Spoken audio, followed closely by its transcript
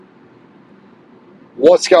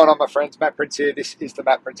What's going on, my friends? Matt Prince here. This is the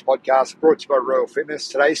Matt Prince Podcast, brought to you by Royal Fitness.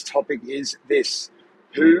 Today's topic is this: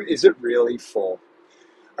 who is it really for?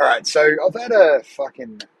 All right, so I've had a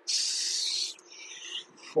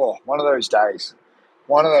one of those days,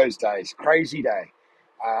 crazy day,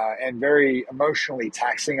 and very emotionally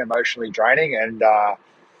taxing, emotionally draining, and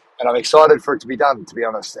I'm excited for it to be done, to be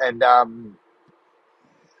honest. And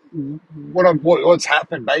what's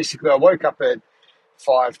happened basically, I woke up at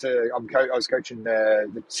I was coaching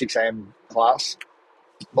the 6 a.m. class.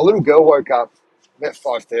 My little girl woke up about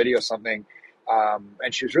 5:30 or something,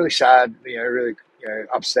 and she was really sad, really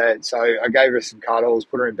upset. So I gave her some cuddles,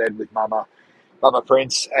 put her in bed with Mama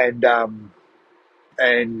Prince, and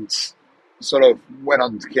sort of went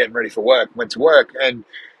on to getting ready for work. Went to work, and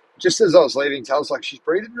just as I was leaving, Tell's like, she's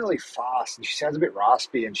breathing really fast and she sounds a bit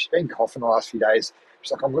raspy, and she's been coughing the last few days.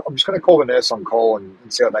 She's like, I'm just going to call the nurse on call and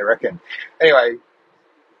see what they reckon. Anyway,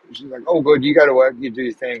 she's like, "Oh, good. You go to work, you do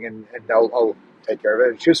your thing, and I'll take care of it."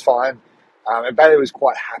 And she was fine. And Bailey was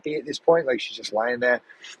quite happy at this point. Like, she's just laying there.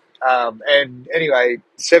 And anyway,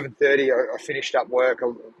 7:30, I finished up work.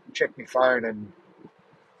 I checked my phone and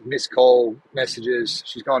missed call messages.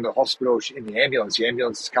 She's gone to the hospital. She's in the ambulance. The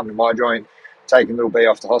ambulance has come to my joint, taking little B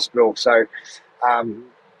off the hospital. So,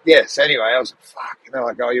 so anyway, I was like, fuck. And they're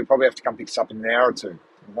like, "Oh, you'll probably have to come pick us up in an hour or two."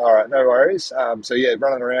 All right, no worries. So yeah,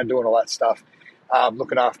 running around doing all that stuff.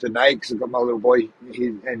 Looking after Nate because I've got my little boy,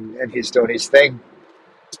 and he's doing his thing.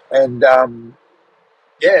 And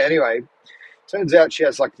anyway, turns out she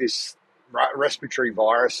has like this respiratory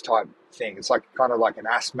virus type thing. It's like kind of like an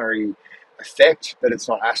asthma-y effect, but it's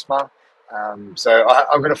not asthma. So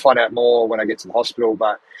I'm going to find out more when I get to the hospital.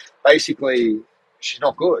 But basically, she's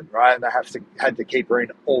not good, right? And they had to keep her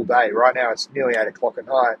in all day. Right now, it's nearly 8 o'clock at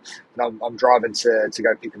night, and I'm driving to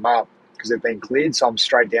go pick them up because they've been cleared. So I'm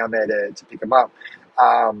straight down there to pick them up,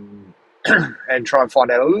 and try and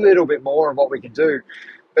find out a little bit more on what we can do.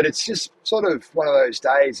 But it's just sort of one of those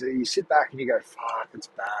days that you sit back and you go, fuck, it's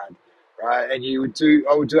bad, right? And I would do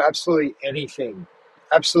absolutely anything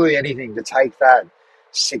to take that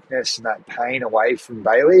sickness and that pain away from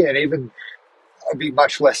Bailey. And even I'd be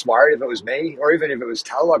much less worried if it was me, or even if it was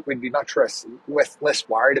Tal. Like, we'd be much less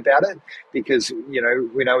worried about it because we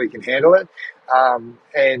know we can handle it. And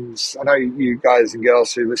I know you guys and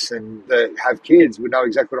girls who listen that have kids would know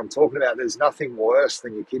exactly what I'm talking about. There's nothing worse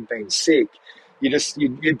than your kid being sick.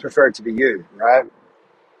 You'd prefer it to be you, right?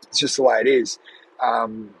 It's just the way it is.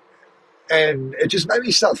 And it just made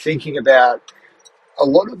me start thinking about a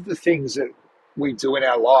lot of the things that we do in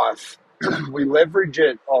our life. We leverage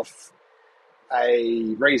it off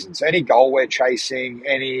a reason. So any goal we're chasing,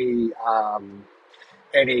 anything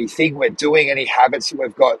we're doing, any habits that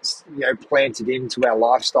we've got, planted into our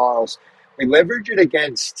lifestyles, we leverage it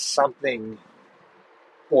against something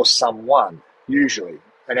or someone, usually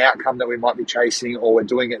an outcome that we might be chasing, or we're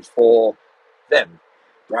doing it for them,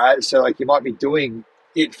 right? So like, you might be doing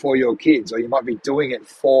it for your kids, or you might be doing it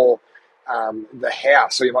for the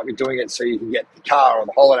house, or you might be doing it so you can get the car or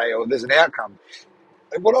the holiday, or there's an outcome.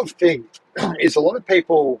 And what I think is, a lot of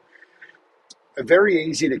people are very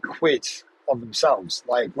easy to quit on themselves.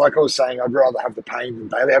 Like I was saying, I'd rather have the pain than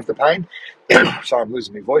Bailey have the pain. Sorry, I'm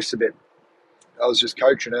losing my voice a bit. I was just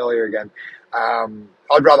coaching earlier again.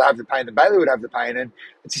 I'd rather have the pain than Bailey would have the pain. And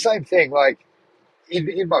it's the same thing. Like,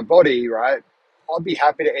 in my body, right? I'd be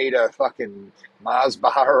happy to eat a fucking Mars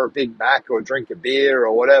bar or a Big Mac or drink a beer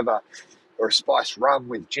or whatever, or a spiced rum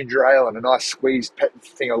with ginger ale and a nice squeezed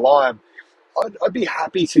thing of lime. I'd be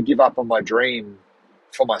happy to give up on my dream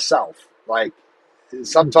for myself. Like,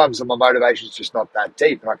 sometimes my motivation's just not that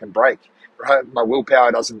deep and I can break. Right? My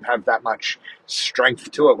willpower doesn't have that much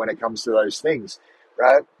strength to it when it comes to those things,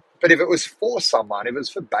 right? But if it was for someone, if it was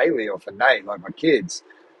for Bailey or for Nate, like my kids,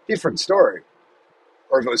 different story.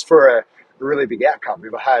 Or if it was for a really big outcome,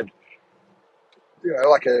 if I had,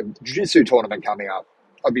 like a jiu-jitsu tournament coming up,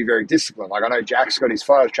 I'd be very disciplined. Like, I know Jack's got his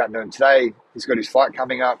fight. I was chatting to him today. He's got his fight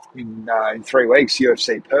coming up in 3 weeks,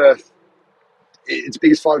 UFC Perth. It's the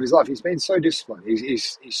biggest fight of his life. He's been so disciplined.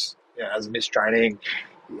 He's hasn't missed training.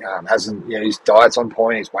 Hasn't, his diet's on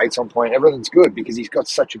point, his weight's on point. Everything's good because he's got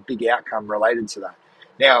such a big outcome related to that.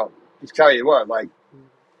 Now, to tell you what, like,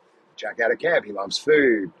 Jack out of camp, he loves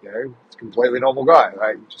food. He's a completely normal guy,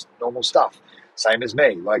 right? Just normal stuff. Same as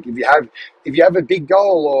me. Like, if you have a big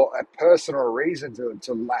goal or a person or a reason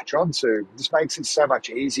to latch onto, this makes it so much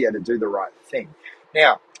easier to do the right thing.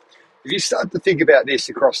 Now, if you start to think about this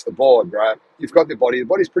across the board, right? You've got the body. The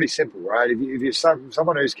body's pretty simple, right? If you're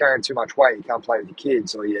someone who's carrying too much weight, you can't play with your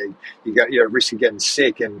kids, or you're at risk of getting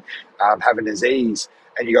sick and having disease,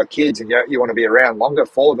 and you got kids, and you want to be around longer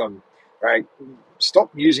for them, right?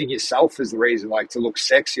 stop using yourself as the reason, like to look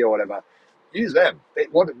sexy or whatever. Use them. They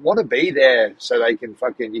want to be there so they can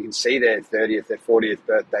fucking, you can see their 30th, their 40th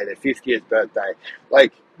birthday, their 50th birthday.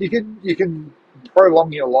 Like you can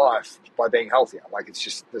prolong your life by being healthier. Like it's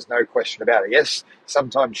just, there's no question about it. Yes,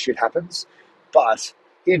 sometimes shit happens, but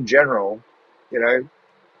in general, you know,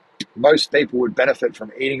 most people would benefit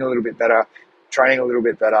from eating a little bit better, training a little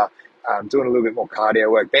bit better, doing a little bit more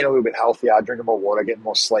cardio work, being a little bit healthier, drinking more water, getting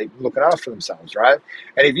more sleep, looking after themselves, right?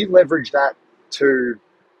 And if you leverage that to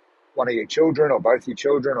one of your children or both your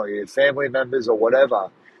children or your family members or whatever,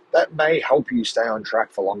 that may help you stay on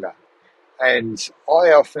track for longer. And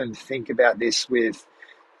I often think about this with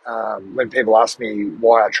when people ask me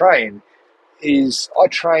why I train, is I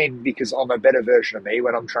train because I'm a better version of me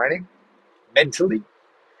when I'm training, mentally,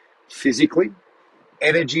 physically,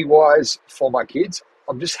 energy wise for my kids.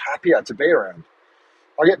 I'm just happier to be around.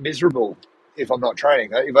 I get miserable if I'm not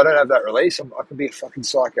training. If I don't have that release, I can be a fucking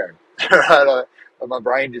psycho. Right? My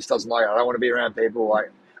brain just doesn't like it. I don't want to be around people.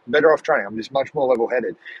 Like, I'm better off training. I'm just much more level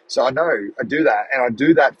headed. So I know I do that, and I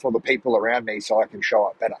do that for the people around me so I can show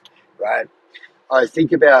up better. Right? I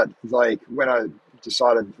think about like when I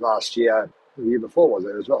decided last year, the year before was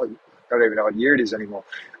it as well? I don't even know what year it is anymore.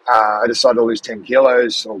 I decided to lose 10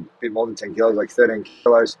 kilos, or a bit more than 10 kilos, like 13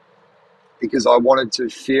 kilos, because I wanted to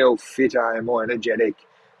feel fitter and more energetic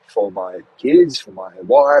for my kids, for my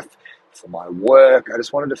wife, for my work. I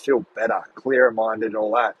just wanted to feel better, clearer minded, and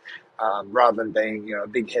all that. Rather than being, a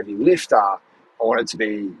big heavy lifter, I wanted to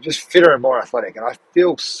be just fitter and more athletic, and I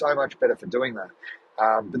feel so much better for doing that.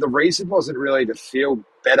 But the reason wasn't really to feel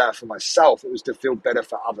better for myself; it was to feel better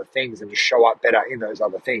for other things and to show up better in those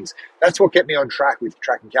other things. That's what kept me on track with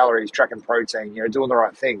tracking calories, tracking protein, doing the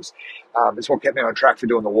right things. It's what kept me on track for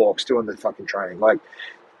doing the walks, doing the fucking training. Like,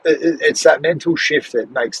 it's that mental shift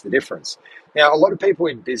that makes the difference. Now, a lot of people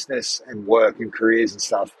in business and work and careers and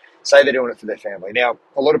stuff say they're doing it for their family. Now,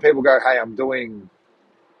 a lot of people go, hey, I'm doing,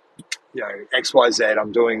 XYZ.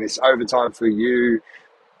 I'm doing this overtime for you,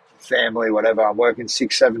 family, whatever. I'm working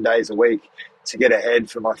 6-7 days a week to get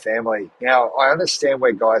ahead for my family. Now, I understand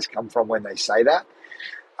where guys come from when they say that.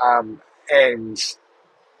 And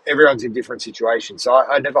everyone's in different situations. So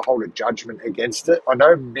I never hold a judgment against it. I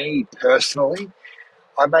know me personally,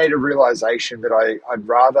 I made a realization that I'd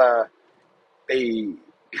rather be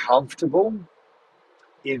comfortable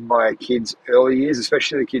in my kids' early years,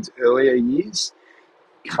 especially the kids' earlier years,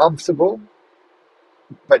 comfortable,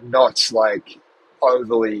 but not like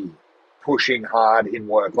overly pushing hard in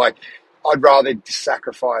work. Like, I'd rather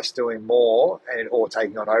sacrifice doing more or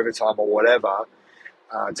taking on overtime or whatever,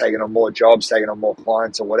 taking on more jobs, taking on more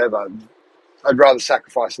clients or whatever. I'd rather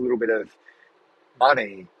sacrifice a little bit of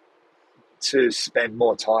money to spend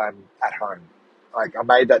more time at home. Like, I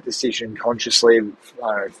made that decision consciously, I don't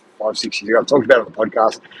know, 5-6 years ago. I've talked about it on the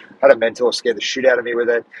podcast. I had a mentor scare the shit out of me with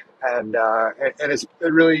it, and it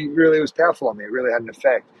really, really was powerful on me. It really had an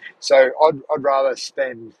effect. So I'd rather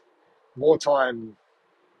spend more time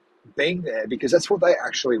being there because that's what they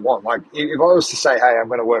actually want. Like, if I was to say, hey, I'm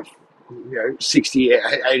going to work, 60,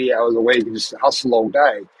 80 hours a week and just hustle all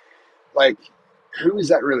day, like, who is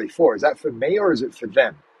that really for? Is that for me or is it for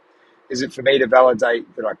them? Is it for me to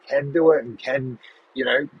validate that I can do it and can,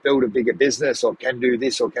 build a bigger business or can do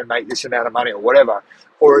this or can make this amount of money or whatever?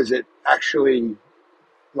 Or is it actually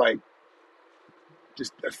like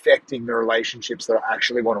just affecting the relationships that I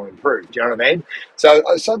actually want to improve? Do you know what I mean? So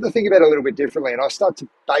I started to think about it a little bit differently, and I start to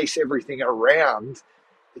base everything around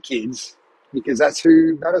the kids because that's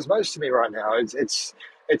who matters most to me right now. It's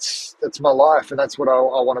that's my life, and that's what I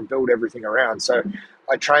want to build everything around. So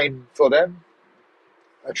I train for them.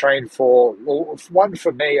 I train for, well, one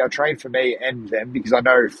for me, I train for me and them because I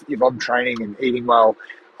know if I'm training and eating well,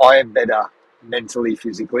 I am better mentally,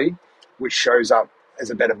 physically, which shows up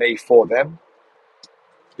as a better me for them.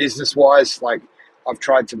 Business wise, like, I've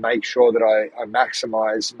tried to make sure that I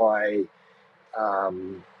maximize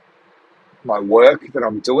my work that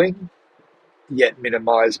I'm doing, yet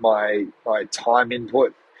minimize my time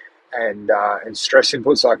input and stress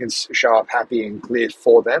input so I can show up happy and clear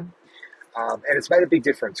for them. And it's made a big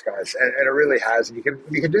difference, guys, and it really has. And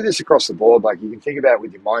you can do this across the board. Like, you can think about it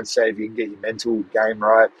with your mindset. If you can get your mental game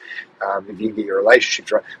right, if you can get your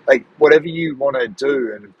relationships right, like whatever you want to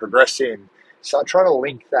do and progress in, start trying to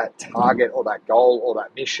link that target or that goal or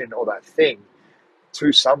that mission or that thing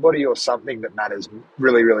to somebody or something that matters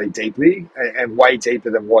really, really deeply and way deeper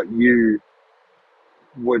than what you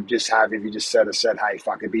would just have if you just sort of said, hey,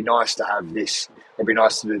 fuck, it'd be nice to have this or it'd be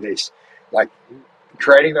nice to do this. Like,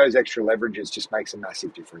 creating those extra leverages just makes a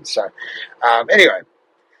massive difference. So anyway,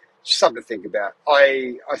 just something to think about.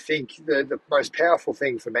 I think the most powerful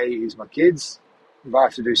thing for me is my kids. if I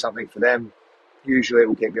have to do something for them, usually it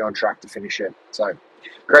will keep me on track to finish it. So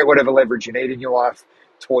create whatever leverage you need in your life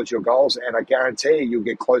towards your goals, and I guarantee you'll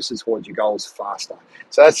get closer towards your goals faster.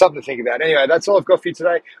 So that's something to think about. Anyway, that's all I've got for you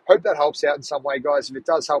today. Hope that helps out in some way, guys. If it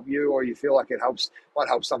does help you, or you feel like it might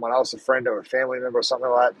help someone else, a friend or a family member or something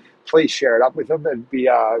like that, please share it up with them. It'd be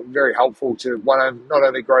very helpful to not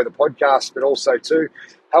only grow the podcast, but also to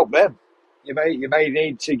help them. You may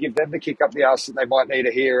need to give them the kick up the ass that they might need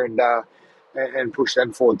to hear, and push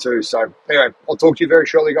them forward too. So anyway, I'll talk to you very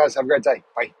shortly, guys. Have a great day. Bye.